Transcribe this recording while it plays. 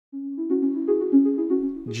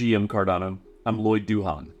GM Cardano. I'm Lloyd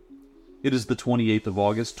Duhan. It is the 28th of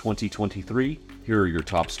August, 2023. Here are your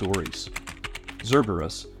top stories.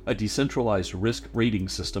 Cerberus, a decentralized risk rating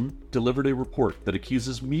system, delivered a report that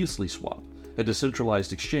accuses MuesliSwap, a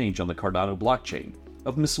decentralized exchange on the Cardano blockchain,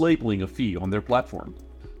 of mislabeling a fee on their platform.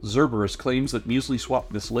 Cerberus claims that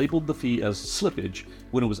MuesliSwap mislabeled the fee as slippage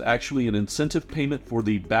when it was actually an incentive payment for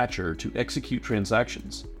the batcher to execute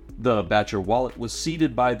transactions. The batcher wallet was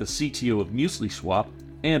seeded by the CTO of MuesliSwap,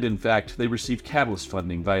 and in fact, they received Catalyst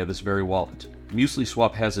funding via this very wallet.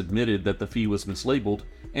 MuesliSwap has admitted that the fee was mislabeled,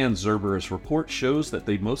 and Cerberus' report shows that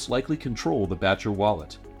they most likely control the batcher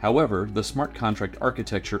wallet. However, the smart contract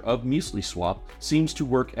architecture of MuesliSwap seems to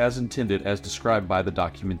work as intended as described by the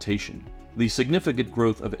documentation. The significant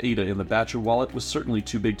growth of ADA in the batcher wallet was certainly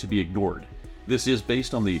too big to be ignored. This is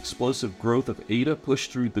based on the explosive growth of ADA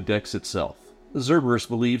pushed through the DEX itself. Cerberus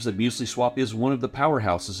believes that MuesliSwap is one of the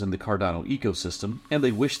powerhouses in the Cardano ecosystem, and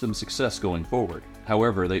they wish them success going forward.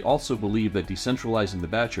 However, they also believe that decentralizing the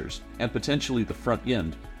batchers, and potentially the front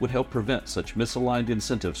end, would help prevent such misaligned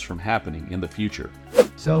incentives from happening in the future.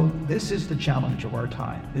 So this is the challenge of our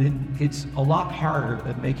time. It's a lot harder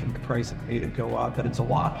than making the price of ADA go up, but it's a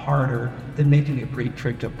lot harder than making a great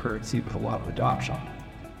cryptocurrency with a lot of adoption.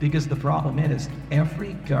 Because the problem is,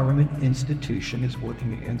 every government institution is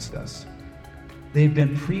working against us. They've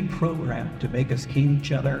been pre-programmed to make us hate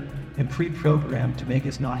each other and pre-programmed to make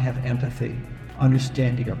us not have empathy,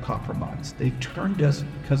 understanding, or compromise. They've turned us,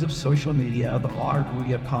 because of social media, the large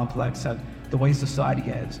media complex, the way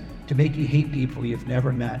society is, to make you hate people you've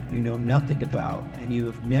never met, you know nothing about, and you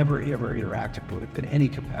have never ever interacted with in any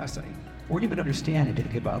capacity, or even understand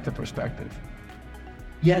anything about their perspective.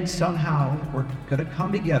 Yet somehow we're going to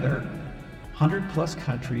come together, 100+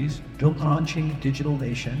 countries, built on on-chain digital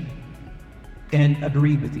nation, and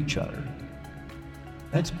agree with each other.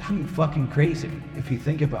 That's pretty fucking crazy if you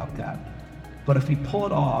think about that. But if we pull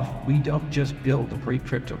it off, we don't just build a great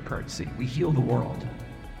cryptocurrency, we heal the world.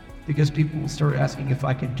 Because people will start asking, if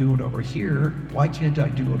I can do it over here, why can't I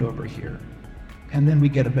do it over here? And then we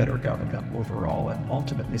get a better government overall, and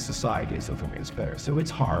ultimately society is better. So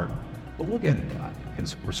it's hard, but we'll get it done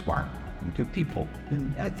because we're smart and good people.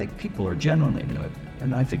 And I think people are genuinely good,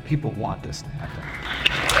 and I think people want this to happen.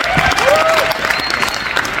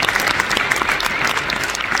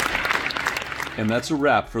 And that's a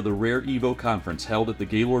wrap for the Rare Evo conference held at the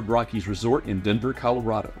Gaylord Rockies Resort in Denver,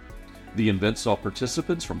 Colorado. The event saw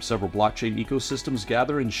participants from several blockchain ecosystems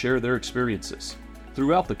gather and share their experiences.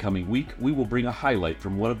 Throughout the coming week, we will bring a highlight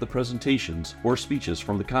from one of the presentations or speeches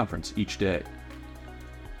from the conference each day.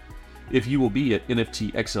 If you will be at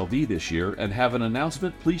NFT XLV this year and have an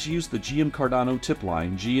announcement, please use the GM Cardano tip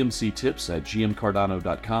line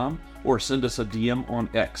gmctips@gmcardano.com or send us a DM on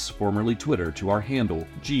X, formerly Twitter, to our handle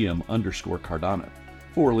GM_Cardano.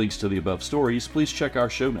 For links to the above stories, please check our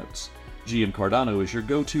show notes. GM Cardano is your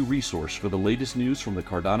go-to resource for the latest news from the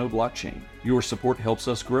Cardano blockchain. Your support helps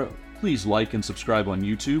us grow. Please like and subscribe on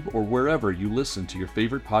YouTube or wherever you listen to your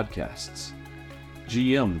favorite podcasts.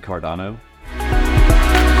 GM Cardano.